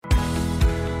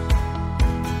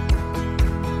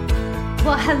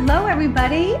Well, hello,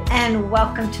 everybody, and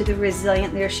welcome to the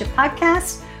Resilient Leadership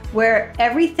Podcast, where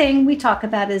everything we talk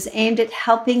about is aimed at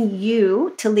helping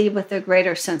you to lead with a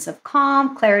greater sense of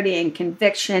calm, clarity, and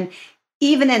conviction,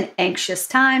 even in anxious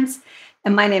times.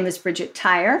 And my name is Bridgette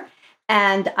Tyre,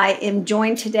 and I am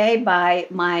joined today by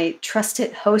my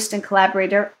trusted host and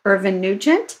collaborator, Irvine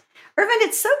Nugent. Irvine,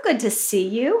 it's so good to see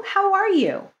you. How are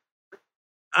you?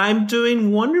 I'm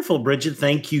doing wonderful, Bridgette.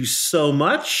 Thank you so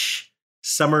much.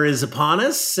 Summer is upon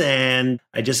us, and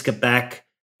I just got back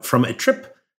from a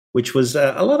trip, which was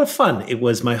a lot of fun. It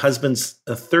was my husband's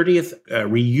 30th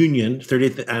reunion,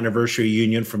 30th anniversary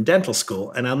reunion from dental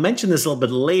school. And I'll mention this a little bit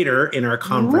later in our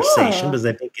conversation because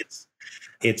I think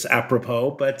it's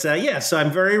apropos. But so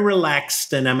I'm very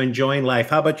relaxed and I'm enjoying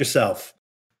life. How about yourself?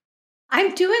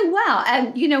 I'm doing well.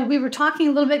 And, we were talking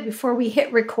a little bit before we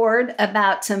hit record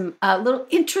about some little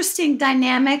interesting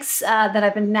dynamics that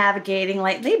I've been navigating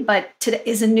lately, but today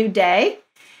is a new day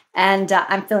and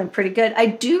I'm feeling pretty good. I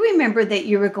do remember that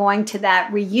you were going to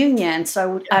that reunion,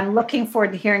 so I'm looking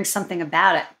forward to hearing something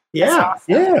about it. Yeah,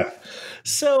 awesome. Yeah.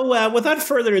 So without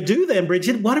further ado then,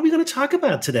 Bridgette, what are we going to talk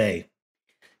about today?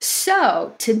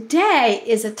 So today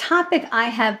is a topic I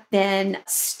have been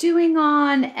stewing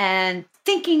on and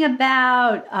thinking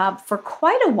about for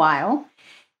quite a while.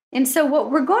 And so what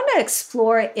we're going to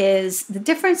explore is the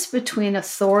difference between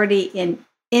authority and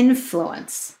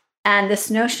influence, and this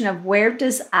notion of where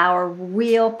does our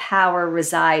real power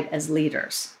reside as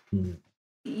leaders.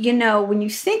 When you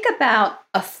think about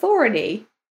authority,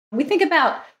 we think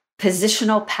about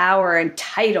positional power and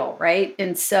title, right?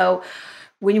 And so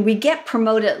when we get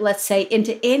promoted, let's say,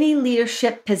 into any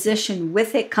leadership position,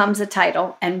 with it comes a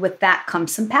title, and with that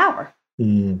comes some power.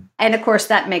 And of course,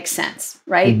 that makes sense,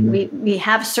 right? We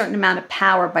have a certain amount of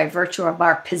power by virtue of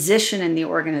our position in the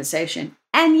organization.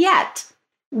 And yet,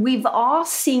 we've all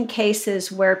seen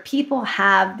cases where people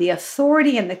have the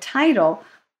authority and the title,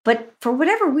 but for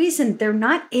whatever reason, they're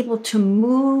not able to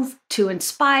move, to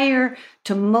inspire,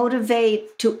 to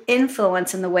motivate, to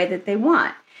influence in the way that they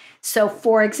want. So,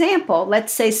 for example,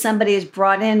 let's say somebody is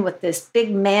brought in with this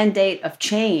big mandate of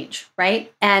change,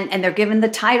 right? And they're given the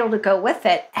title to go with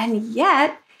it. And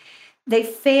yet they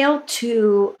fail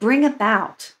to bring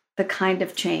about the kind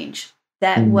of change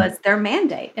that was their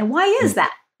mandate. And why is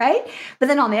that, right? But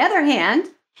then on the other hand,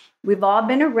 we've all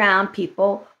been around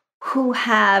people who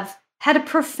have had a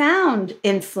profound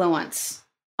influence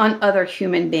on other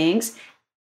human beings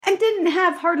and didn't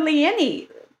have hardly any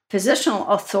positional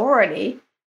authority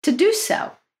to do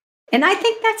so. And I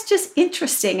think that's just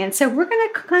interesting. And so we're going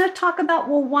to kind of talk about,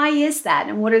 well, why is that?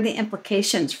 And what are the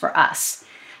implications for us?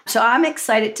 So I'm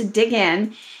excited to dig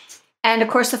in. And of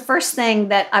course, the first thing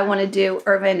that I want to do,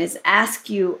 Irvine, is ask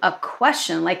you a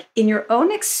question. Like, in your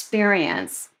own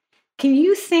experience, can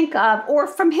you think of, or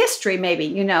from history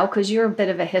maybe, because you're a bit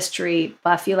of a history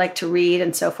buff, you like to read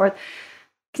and so forth.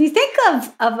 Can you think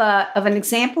of an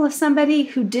example of somebody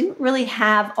who didn't really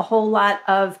have a whole lot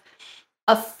of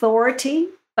authority,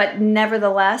 but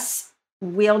nevertheless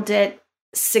wielded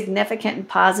significant and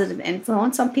positive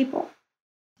influence on people?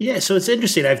 Yeah, so it's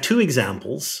interesting. I have two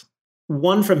examples,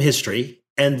 one from history,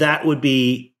 and that would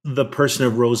be the person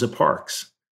of Rosa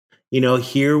Parks.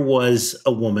 Here was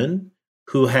a woman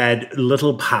who had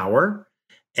little power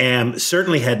and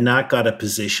certainly had not got a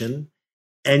position.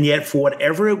 And yet, for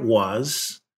whatever it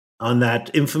was, on that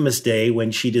infamous day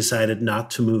when she decided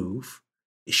not to move,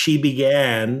 she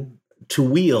began to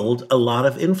wield a lot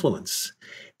of influence.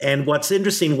 And what's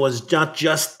interesting was not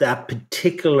just that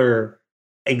particular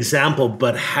example,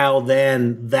 but how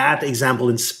then that example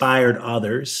inspired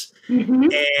others.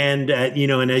 And,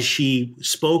 and as she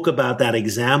spoke about that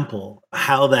example,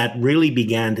 how that really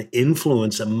began to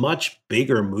influence a much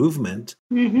bigger movement.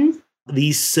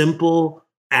 These simple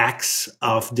acts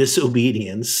of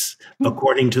disobedience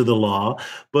according to the law,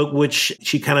 but which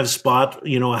she kind of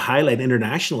a highlight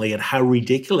internationally at how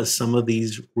ridiculous some of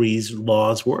these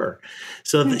laws were.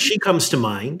 So she comes to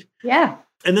mind. Yeah.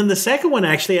 And then the second one,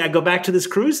 actually, I go back to this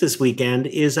cruise this weekend,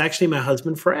 is actually my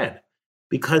husband, Fred,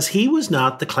 because he was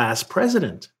not the class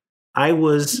president. I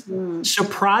was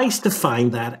surprised to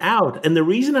find that out. And the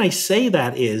reason I say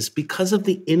that is because of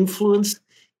the influence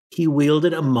he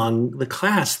wielded among the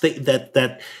class,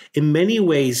 that in many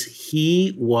ways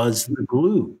he was the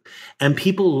glue, and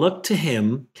people looked to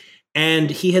him, and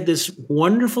he had this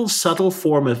wonderful, subtle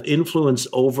form of influence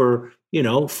over,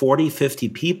 40, 50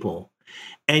 people,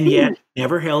 and yet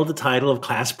never held the title of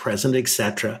class president,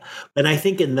 etc. And I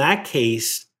think in that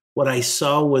case, what I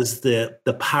saw was the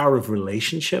power of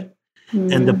relationship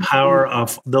and the power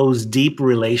of those deep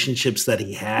relationships that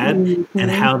he had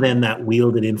and how then that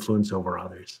wielded influence over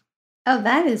others. Oh,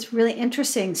 that is really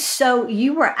interesting. So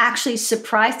you were actually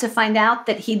surprised to find out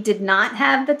that he did not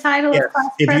have the title of Yes. class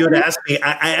If you had president? asked me,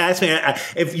 I asked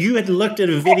me if you had looked at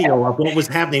a video of what was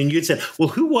happening, and you'd said, "Well,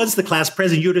 who was the class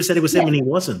president?" You would have said it was him, Yeah. and he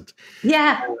wasn't.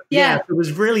 Yeah. Yeah, Yeah. it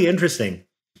was really interesting.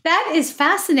 That is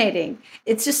fascinating.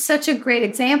 It's just such a great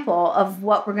example of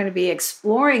what we're going to be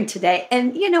exploring today.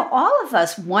 And, all of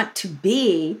us we want to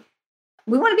be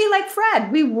like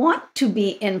Fred. We want to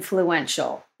be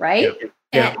influential, Yeah, right?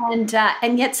 yeah.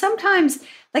 And yet sometimes,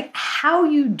 like, how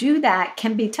you do that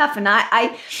can be tough. And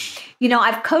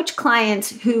I've coached clients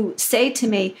who say to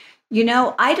me,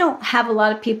 I don't have a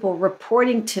lot of people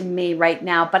reporting to me right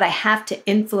now, but I have to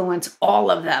influence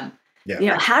all of them.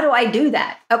 Yeah. How do I do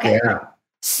that? Okay. Yeah.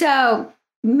 So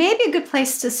maybe a good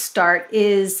place to start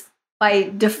is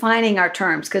by defining our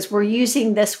terms, because we're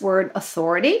using this word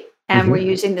authority and we're Mhm.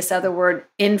 using this other word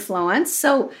influence.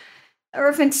 So,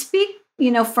 Irvin, speak,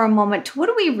 for a moment to what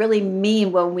do we really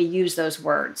mean when we use those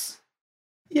words?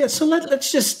 Yeah, so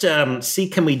let's just see,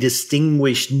 can we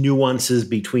distinguish nuances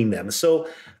between them? So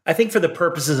I think for the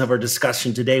purposes of our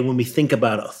discussion today, when we think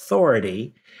about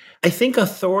authority, I think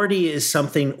authority is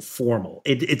something formal.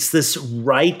 It's this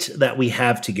right that we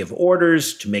have to give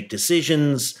orders, to make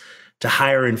decisions, to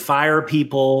hire and fire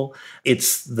people.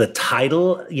 It's the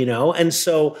title, and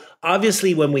so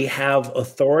obviously when we have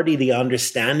authority, the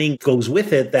understanding goes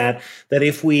with it that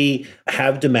if we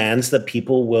have demands, that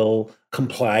people will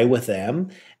comply with them,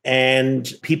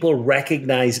 and people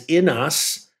recognize in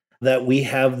us that we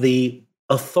have the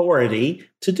authority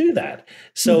to do that.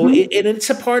 So Mhm. it's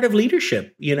a part of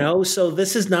leadership, So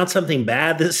this is not something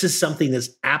bad. This is something that's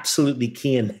absolutely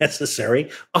key and necessary.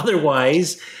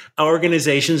 Otherwise, our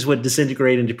organizations would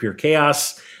disintegrate into pure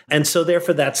chaos. And so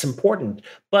therefore that's important.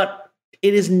 But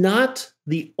it is not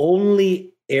the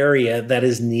only area that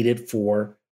is needed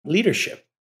for leadership.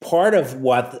 Part of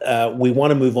what we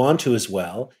want to move on to as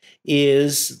well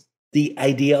is the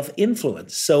idea of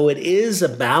influence. So it is a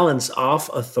balance of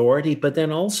authority, but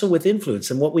then also with influence.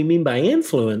 And what we mean by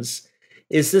influence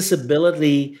is this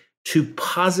ability to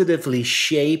positively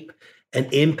shape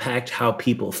and impact how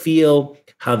people feel,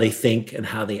 how they think, and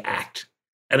how they act.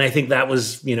 And I think that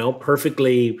was,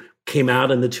 perfectly came out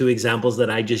in the two examples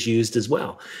that I just used as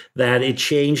well, that it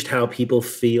changed how people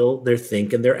feel, their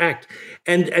think, and their act.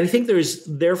 And I think there's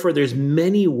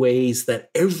many ways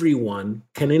that everyone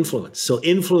can influence. So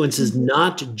influence is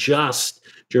not just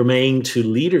germane to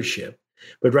leadership,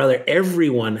 but rather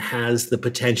everyone has the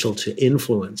potential to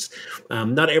influence.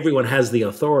 Not everyone has the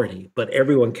authority, but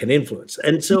everyone can influence.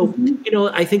 And so,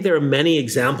 Mhm. I think there are many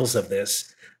examples of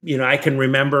this. I can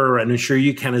remember, and I'm sure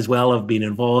you can as well, of being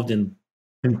involved in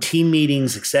team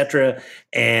meetings, etc.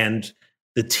 And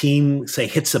the team, say,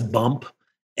 hits a bump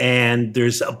and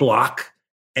there's a block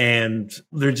and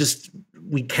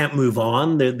we can't move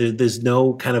on. There's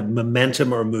no kind of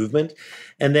momentum or movement.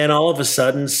 And then all of a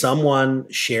sudden, someone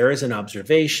shares an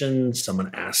observation, someone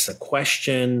asks a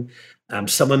question,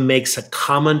 someone makes a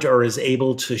comment or is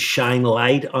able to shine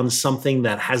light on something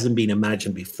that hasn't been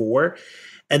imagined before.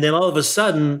 And then all of a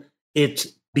sudden, it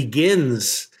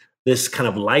begins this kind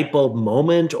of light bulb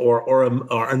moment or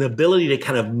an ability to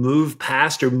kind of move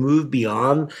past or move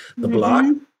beyond the block.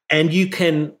 Mhm. And you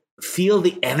can feel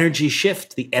the energy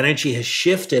shift. The energy has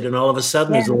shifted, and all of a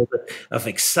sudden Yeah. there's a little bit of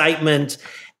excitement.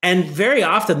 And very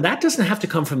often that doesn't have to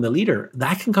come from the leader,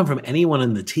 that can come from anyone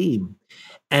in the team.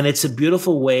 And it's a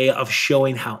beautiful way of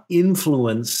showing how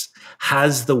influence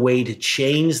has the way to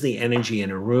change the energy in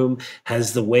a room,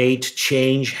 has the way to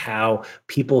change how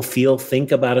people feel, think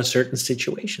about a certain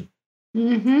situation.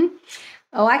 Mhm.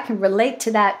 Oh, I can relate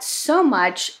to that so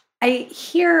much. I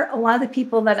hear a lot of the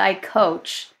people that I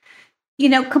coach,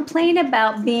 complain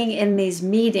about being in these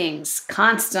meetings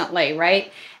constantly,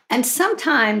 right? And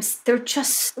sometimes they're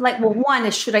just like, well, one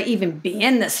is, should I even be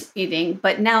in this meeting?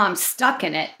 But now I'm stuck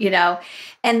in it.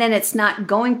 And then it's not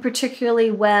going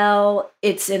particularly well.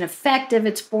 It's ineffective.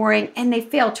 It's boring. And they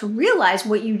fail to realize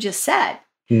what you just said,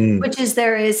 Mm, which is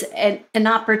there is an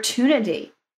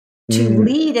opportunity to mm,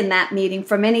 lead in that meeting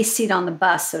from any seat on the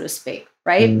bus, so to speak,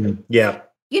 right? yeah.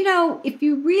 If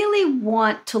you really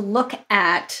want to look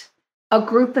at a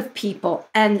group of people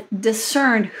and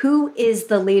discern who is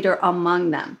the leader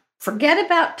among them, forget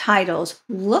about titles,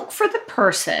 look for the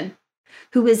person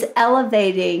who is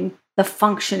elevating the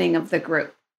functioning of the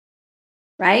group,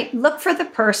 right? Look for the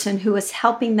person who is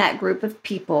helping that group of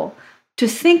people to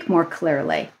think more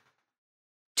clearly,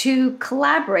 to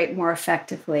collaborate more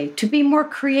effectively, to be more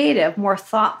creative, more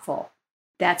thoughtful.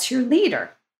 That's your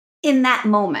leader in that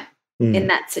moment, in Mm,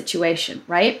 that situation,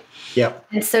 right? yeah.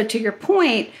 And so, to your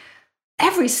point,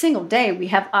 every single day we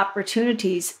have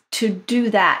opportunities to do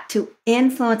that, to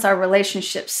influence our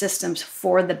relationship systems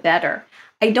for the better.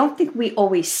 I don't think we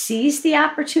always seize the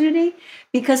opportunity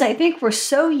because I think we're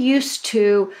so used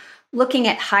to looking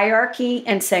at hierarchy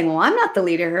and saying, well, I'm not the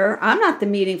leader here. I'm not the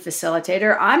meeting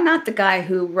facilitator. I'm not the guy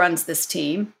who runs this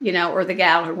team, or the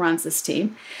gal who runs this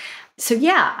team. So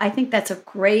yeah, I think that's a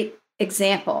great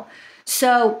example.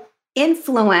 So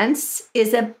influence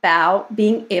is about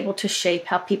being able to shape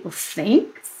how people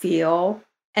think, feel,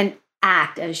 and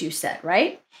act, as you said,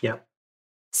 right? Yeah.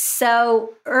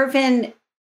 So, Irvin,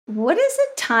 what is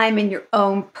a time in your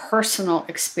own personal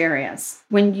experience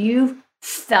when you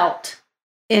felt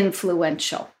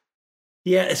influential?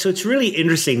 Yeah. So it's really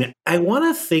interesting. I want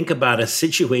to think about a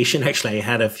situation actually I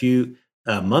had a few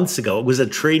months ago. It was a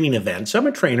training event. So I'm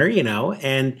a trainer,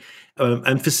 and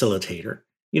I'm facilitator.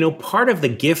 Part of the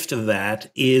gift of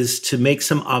that is to make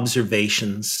some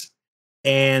observations.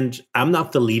 And I'm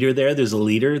not the leader there. There's a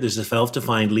leader, there's a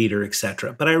self-defined leader, et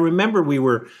cetera. But I remember we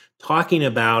were talking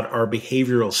about our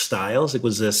behavioral styles. It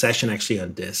was a session actually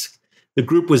on DISC. The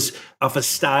group was of a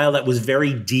style that was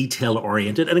very detail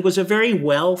oriented, and it was a very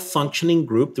well functioning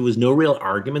group. There was no real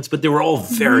arguments, but they were all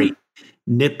very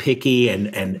nitpicky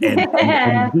and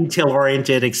detail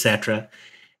oriented, et cetera.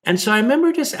 And so I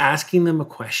remember just asking them a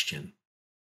question.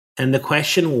 And the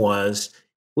question was,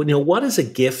 what is a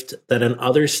gift that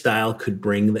another style could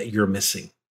bring that you're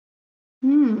missing?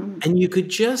 And you could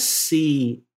just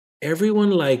see everyone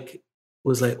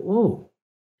was like, oh.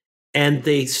 And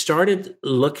they started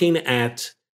looking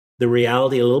at the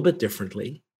reality a little bit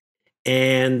differently.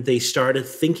 And they started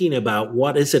thinking about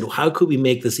what is it? How could we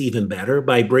make this even better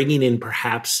by bringing in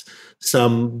perhaps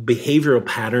some behavioral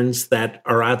patterns that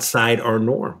are outside our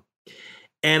norm?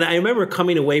 And I remember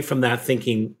coming away from that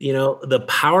thinking, the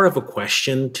power of a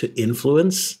question to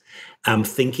influence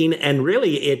thinking. And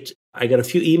really, I got a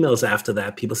few emails after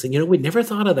that, people saying, we'd never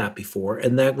thought of that before.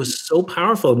 And that was so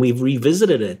powerful. And we've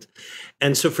revisited it.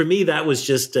 And so for me, that was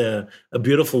just a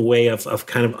beautiful way of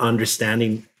kind of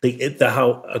understanding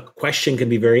how a question can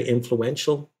be very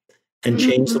influential and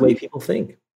change the way people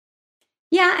think.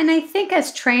 Yeah. And I think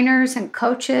as trainers and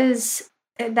coaches,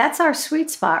 that's our sweet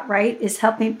spot, right? Is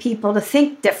helping people to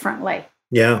think differently.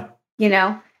 Yeah.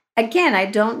 Again, I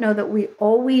don't know that we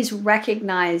always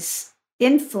recognize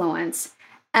influence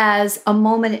as a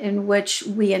moment in which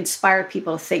we inspire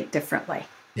people to think differently.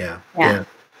 Yeah.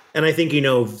 And I think,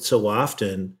 so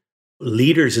often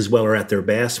leaders as well are at their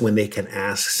best when they can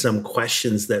ask some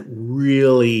questions that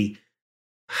really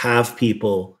have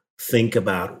people think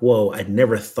about, whoa, I'd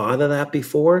never thought of that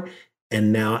before.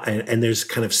 And now, and there's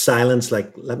kind of silence,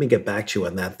 like, let me get back to you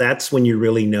on that. That's when you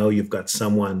really know you've got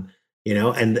someone,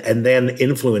 and then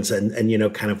influence and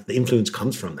kind of the influence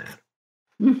comes from that.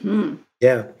 Mm-hmm.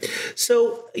 Yeah.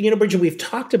 So, Bridgette, we've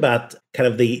talked about kind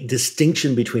of the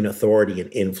distinction between authority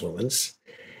and influence.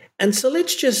 And so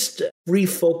let's just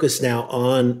refocus now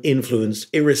on influence,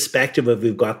 irrespective of if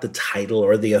we've got the title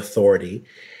or the authority.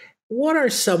 What are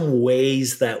some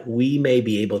ways that we may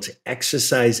be able to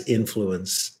exercise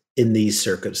influence in these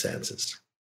circumstances?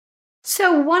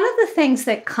 So one of the things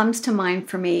that comes to mind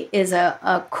for me is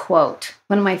a quote,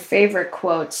 one of my favorite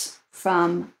quotes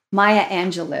from Maya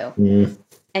Angelou.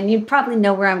 And you probably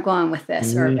know where I'm going with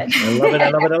this, Irvin. I love it. I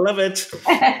love it. I love it.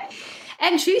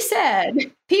 And she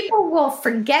said, people will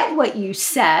forget what you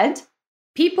said.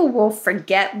 People will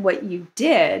forget what you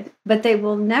did, but they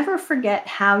will never forget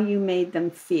how you made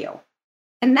them feel.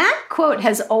 And that quote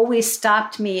has always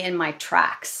stopped me in my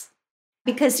tracks.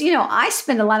 Because, I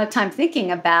spend a lot of time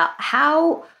thinking about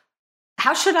how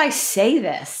should I say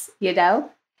this,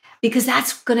 because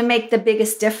that's going to make the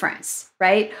biggest difference,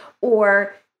 right?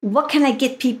 Or what can I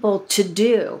get people to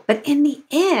do? But in the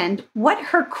end, what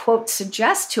her quote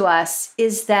suggests to us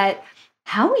is that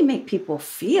how we make people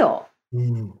feel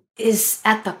is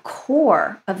at the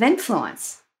core of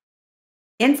influence.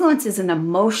 Influence is an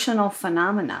emotional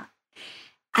phenomenon.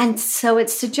 And so it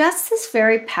suggests this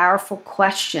very powerful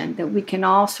question that we can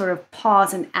all sort of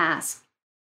pause and ask.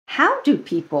 How do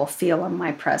people feel in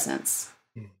my presence?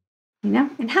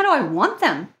 And how do I want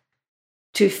them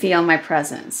to feel my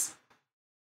presence?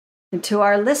 And to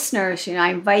our listeners,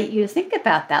 I invite you to think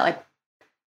about that. Like,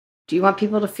 do you want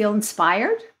people to feel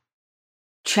inspired,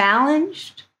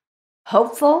 challenged,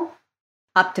 hopeful,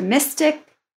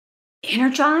 optimistic,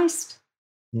 energized?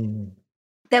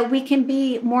 That we can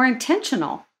be more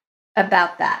intentional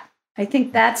about that. I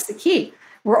think that's the key.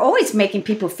 We're always making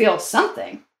people feel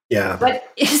something. Yeah. But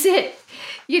is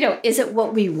it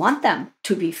what we want them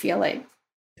to be feeling?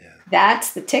 Yeah.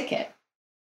 That's the ticket.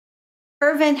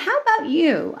 Irvin, how about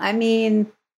you? I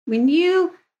mean, when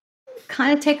you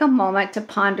kind of take a moment to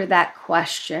ponder that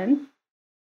question.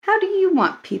 How do you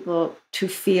want people to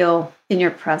feel in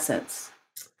your presence?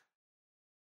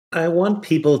 I want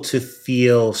people to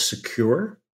feel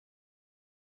secure.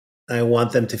 I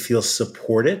want them to feel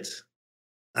supported.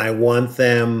 I want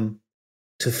them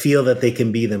to feel that they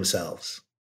can be themselves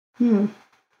Hmm.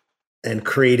 and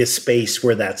create a space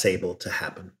where that's able to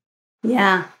happen.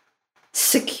 Yeah.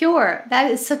 Secure.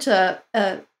 That is such a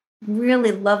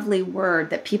really lovely word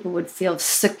that people would feel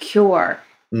secure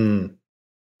Mm.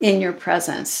 in your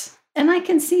presence. And I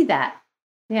can see that.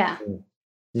 Yeah.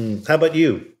 Mm. How about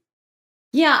you?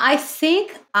 Yeah.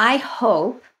 I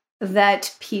hope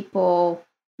that people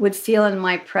would feel in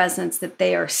my presence that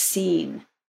they are seen,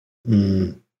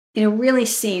 Mm. really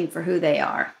seen for who they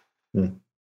are, Mm.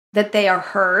 that they are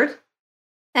heard,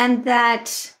 and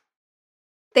that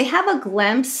they have a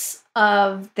glimpse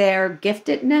of their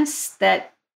giftedness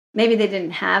that maybe they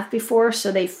didn't have before.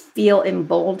 So they feel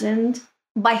emboldened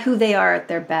by who they are at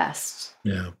their best.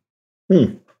 Yeah.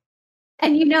 Mm.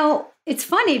 And, it's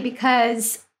funny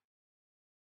because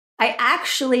I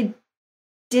actually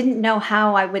didn't know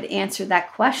how I would answer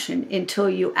that question until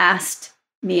you asked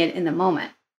me it in the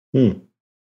moment. Mm.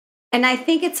 And I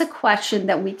think it's a question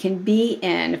that we can be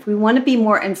in. If we want to be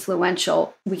more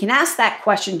influential, we can ask that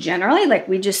question generally, like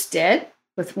we just did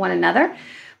with one another,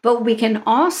 but we can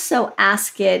also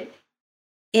ask it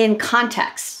in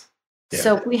context. Yeah.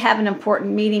 So if we have an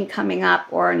important meeting coming up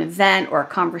or an event or a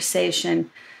conversation,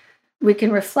 we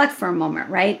can reflect for a moment,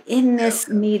 right? In this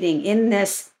meeting, in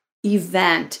this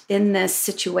event, in this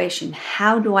situation,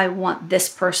 how do I want this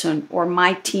person or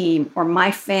my team or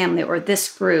my family or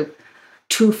this group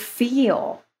to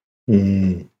feel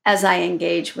Mm. as I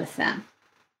engage with them?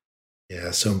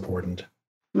 Yeah, so important.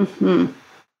 Hmm.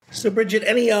 So, Bridgette,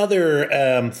 any other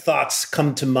thoughts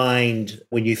come to mind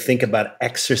when you think about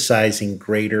exercising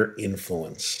greater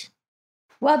influence?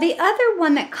 Well, the other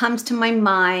one that comes to my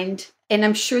mind, and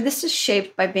I'm sure this is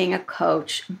shaped by being a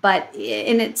coach,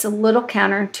 and it's a little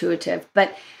counterintuitive,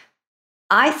 but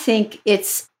I think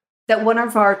it's that one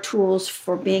of our tools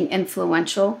for being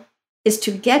influential is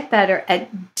to get better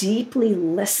at deeply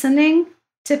listening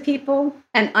to people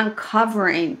and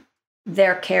uncovering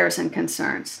their cares and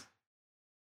concerns.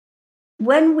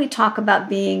 When we talk about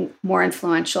being more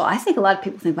influential, I think a lot of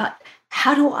people think about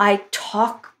how do I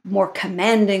talk more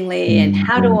commandingly and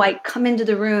how do Mhm. I come into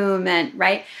the room and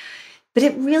right? But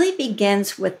it really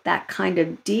begins with that kind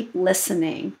of deep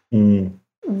listening Mm.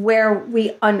 where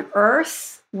we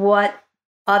unearth what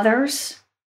others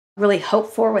really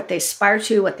hope for, what they aspire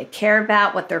to, what they care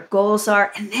about, what their goals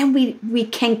are, and then we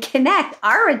can connect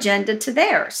our agenda to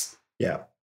theirs. Yeah.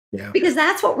 Yeah. Because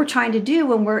that's what we're trying to do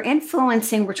when we're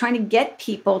influencing, we're trying to get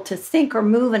people to think or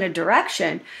move in a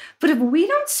direction. But if we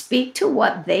don't speak to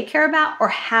what they care about or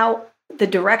how the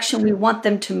direction we want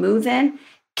them to move in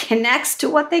connects to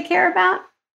what they care about,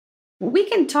 we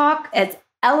can talk as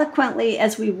eloquently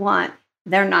as we want.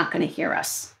 They're not going to hear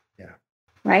us. Yeah.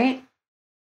 Right?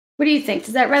 What do you think?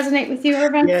 Does that resonate with you, Yeah,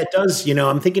 Irvin? it does.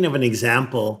 I'm thinking of an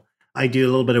example. I do a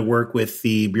little bit of work with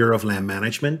the Bureau of Land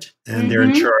Management, and they're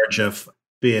in Mm-hmm. charge of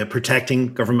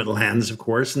protecting government lands, of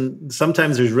course. And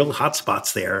sometimes there's real hot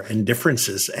spots there and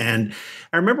differences. And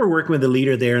I remember working with a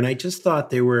leader there, and I just thought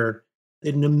they were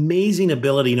an amazing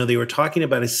ability. They were talking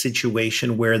about a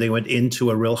situation where they went into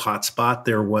a real hot spot.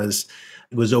 It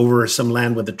was over some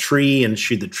land with a tree, and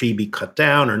should the tree be cut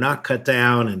down or not cut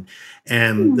down?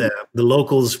 And the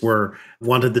locals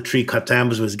wanted the tree cut down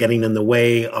because it was getting in the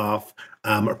way of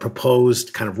a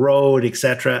proposed kind of road,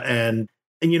 etc. And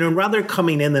rather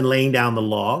coming in and laying down the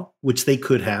law, which they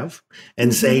could have,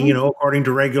 and saying, Mm-hmm. according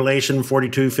to regulation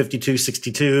 42, 52,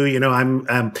 62,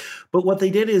 but what they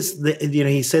did is,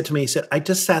 he said to me, he said, I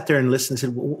just sat there and listened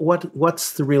and said,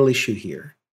 what's the real issue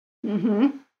here?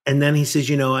 Mm-hmm. And then he says,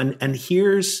 and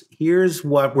here's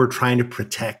what we're trying to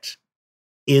protect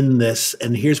in this,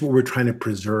 and here's what we're trying to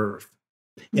preserve.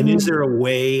 And is there a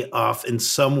way of, in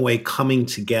some way, coming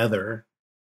together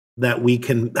that we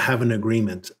can have an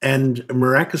agreement? And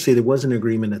miraculously, there was an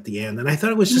agreement at the end. And I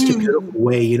thought it was just a beautiful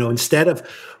way, instead of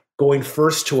going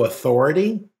first to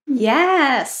authority,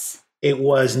 Yes. it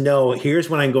was, no, here's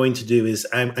what I'm going to do is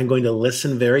I'm going to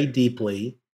listen very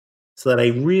deeply so that I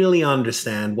really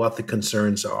understand what the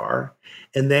concerns are.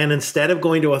 And then instead of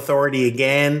going to authority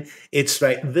again, it's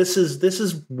right, this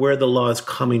is where the law is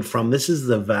coming from. This is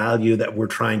the value that we're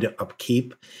trying to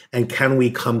upkeep. And can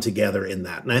we come together in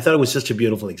that? And I thought it was just a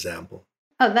beautiful example.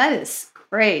 Oh, that is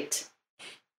great.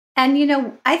 And,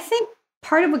 I think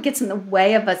part of what gets in the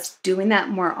way of us doing that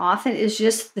more often is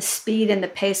just the speed and the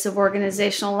pace of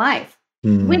organizational life. We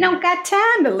Mm. don't got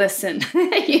time to listen.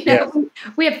 Yeah.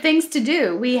 We have things to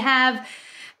do. We have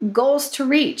goals to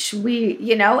reach.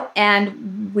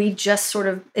 And we just sort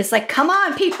of, it's like, come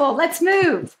on, people, let's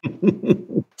move.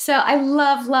 So I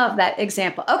love that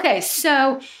example. Okay,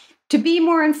 so to be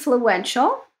more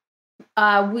influential,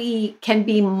 we can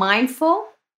be mindful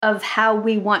of how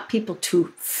we want people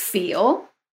to feel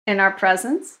in our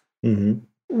presence. Mhm.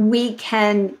 We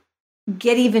can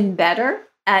get even better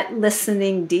at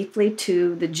listening deeply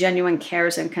to the genuine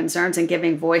cares and concerns and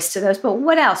giving voice to those. But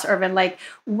what else, Irvin? Like,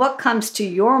 what comes to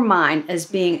your mind as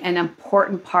being an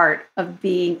important part of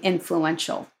being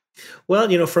influential? Well,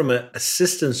 from a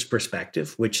systems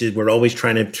perspective, which is we're always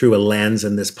trying to through a lens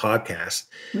in this podcast,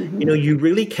 Mhm. you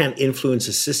really can't influence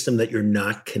a system that you're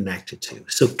not connected to.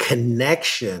 So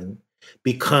connection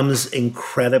becomes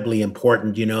incredibly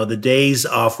important. The days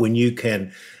off when you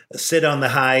can sit on the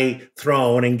high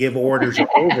throne and give orders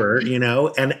over,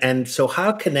 and so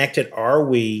how connected are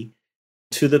we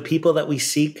to the people that we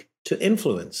seek to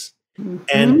influence? And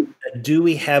Mhm. do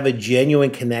we have a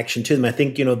genuine connection to them? I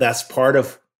think, that's part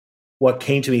of what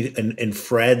came to me in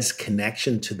Fred's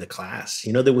connection to the class.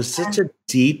 There was such a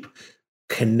deep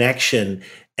connection,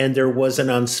 and there was an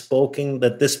unspoken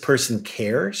that this person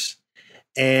cares.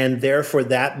 And therefore,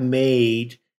 that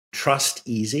made trust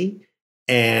easy,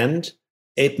 and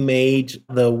it made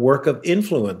the work of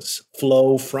influence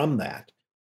flow from that.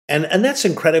 And that's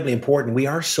incredibly important. We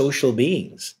are social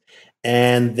beings,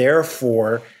 and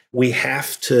therefore we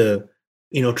have to,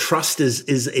 trust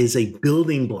is a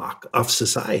building block of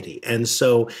society. And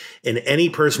so in any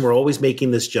person, we're always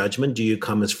making this judgment: do you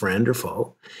come as friend or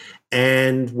foe?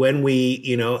 And when we,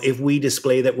 if we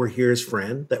display that we're here as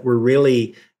friend, that we're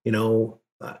really,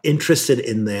 interested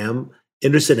in them,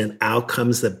 interested in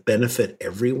outcomes that benefit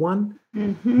everyone,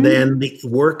 Mhm. then the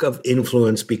work of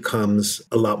influence becomes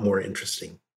a lot more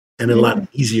interesting and a Yeah. lot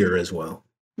easier as well.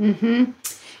 Mhm.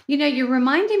 You're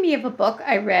reminding me of a book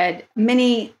I read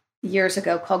many years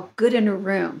ago called Good in a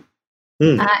Room.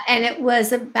 Mm. And it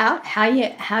was about how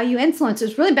you influence. It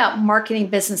was really about marketing,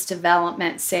 business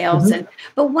development, sales. Mhm.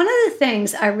 But one of the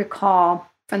things I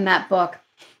recall from that book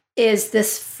is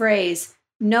this phrase,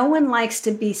 no one likes to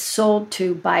be sold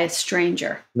to by a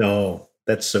stranger, No,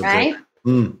 that's so good. right?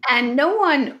 Mm. And no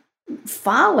one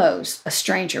follows a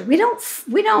stranger. We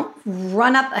don't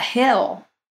run up a hill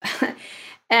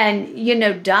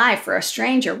and die for a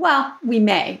stranger. Well, we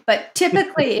may, but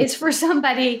typically it's for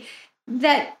somebody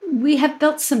that we have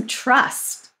built some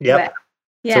trust with. Yep. So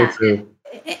Yeah. true.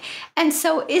 And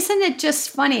so isn't it just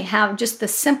funny how just the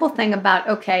simple thing about,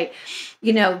 okay,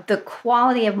 the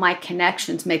quality of my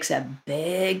connections makes a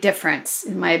big difference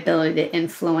in my ability to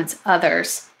influence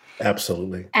others.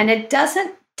 Absolutely. And it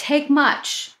doesn't take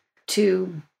much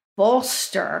to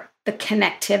bolster the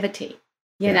connectivity,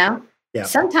 you Yeah. know? Yeah.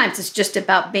 Sometimes it's just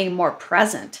about being more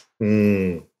present,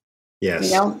 Mm.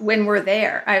 Yes. when we're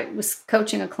there. I was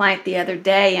coaching a client the other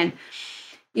day, and,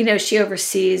 she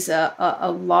oversees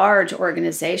a large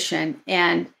organization.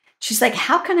 And she's like,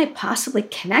 how can I possibly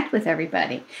connect with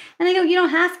everybody? And I go, you don't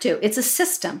have to. It's a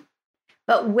system.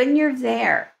 But when you're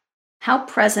there, how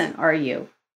present are you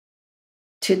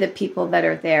to the people that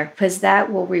are there? Because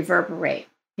that will reverberate,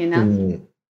 you know? Mm.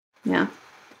 Yeah.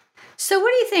 So,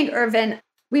 what do you think, Irvin?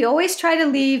 We always try to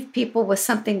leave people with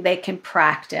something they can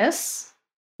practice.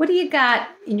 What do you got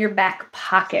in your back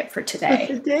pocket for So today?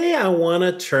 today I want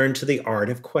to turn to the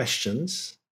art of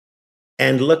questions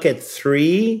and look at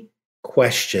 3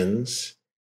 questions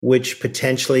which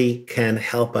potentially can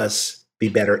help us be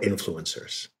better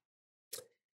influencers.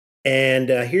 And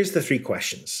here's the 3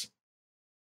 questions.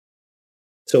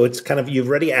 So it's kind of, you've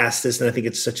already asked this, and I think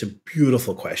it's such a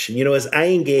beautiful question. As I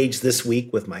engage this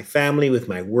week with my family, with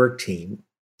my work team,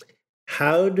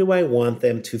 how do I want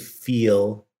them to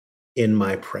feel in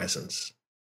my presence?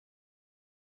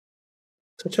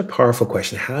 Such a powerful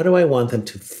question. How do I want them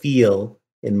to feel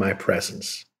in my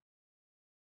presence?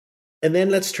 And then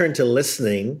let's turn to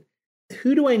listening.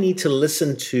 Who do I need to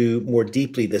listen to more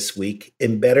deeply this week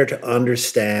and better to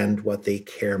understand what they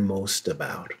care most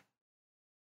about?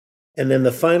 And then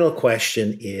the final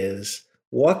question is,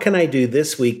 what can I do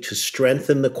this week to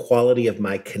strengthen the quality of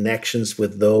my connections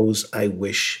with those I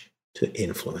wish to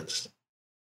influence?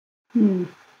 Hmm,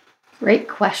 great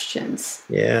questions.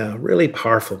 Yeah, really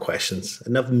powerful questions.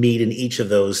 Enough meat in each of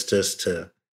those just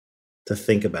to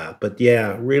think about. But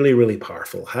yeah, really, really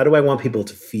powerful. How do I want people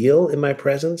to feel in my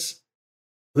presence?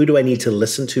 Who do I need to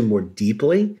listen to more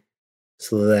deeply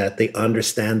so that they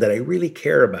understand that I really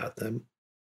care about them?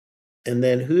 And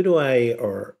then who do I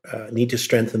or need to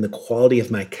strengthen the quality of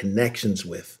my connections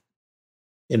with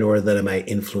in order that I might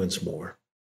influence more?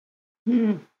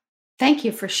 Hmm. Thank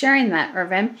you for sharing that,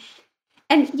 Irvin.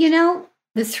 And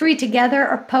the three together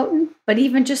are potent, but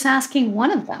even just asking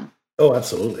one of them Oh,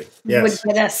 absolutely. would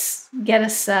Yes. get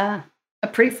us a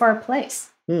pretty far place.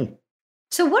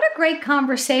 So what a great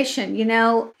conversation.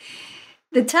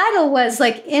 The title was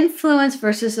like influence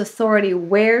versus authority.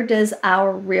 Where does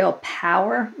our real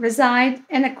power reside?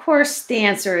 And of course, the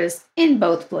answer is in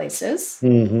both places.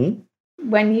 Mm-hmm.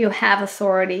 When you have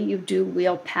authority, you do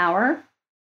wield power.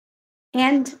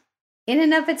 And in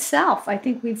and of itself, I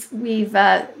think we've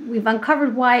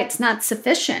uncovered why it's not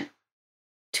sufficient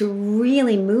to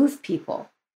really move people.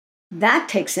 That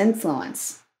takes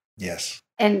influence. Yes.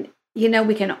 And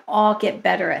we can all get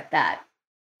better at that.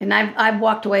 And I've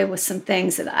walked away with some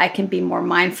things that I can be more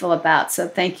mindful about. So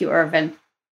thank you, Irvin.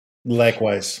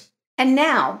 Likewise. And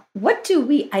now,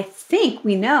 I think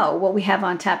we know what we have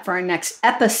on tap for our next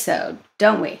episode,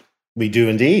 don't we? We do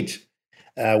indeed.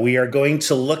 We are going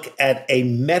to look at a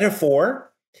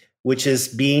metaphor, which is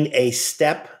being a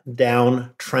step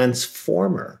down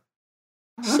transformer.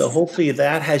 Awesome. So hopefully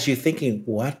that has you thinking,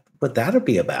 what would that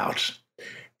be about?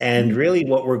 And really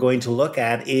what we're going to look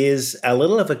at is a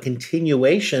little of a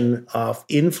continuation of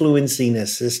influencing a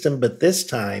system, but this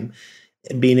time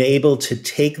being able to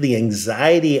take the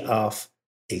anxiety of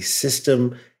a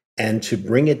system and to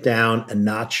bring it down a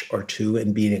notch or two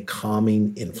and being a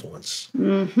calming influence.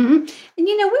 Mm-hmm. And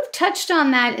we've touched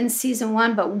on that in season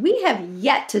 1, but we have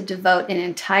yet to devote an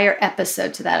entire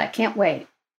episode to that. I can't wait.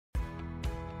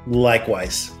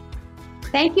 Likewise.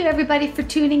 Thank you, everybody, for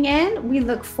tuning in. We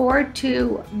look forward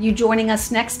to you joining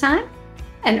us next time.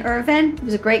 And Irvin, it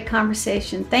was a great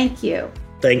conversation. Thank you.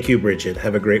 Thank you, Bridgette.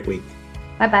 Have a great week.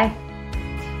 Bye-bye.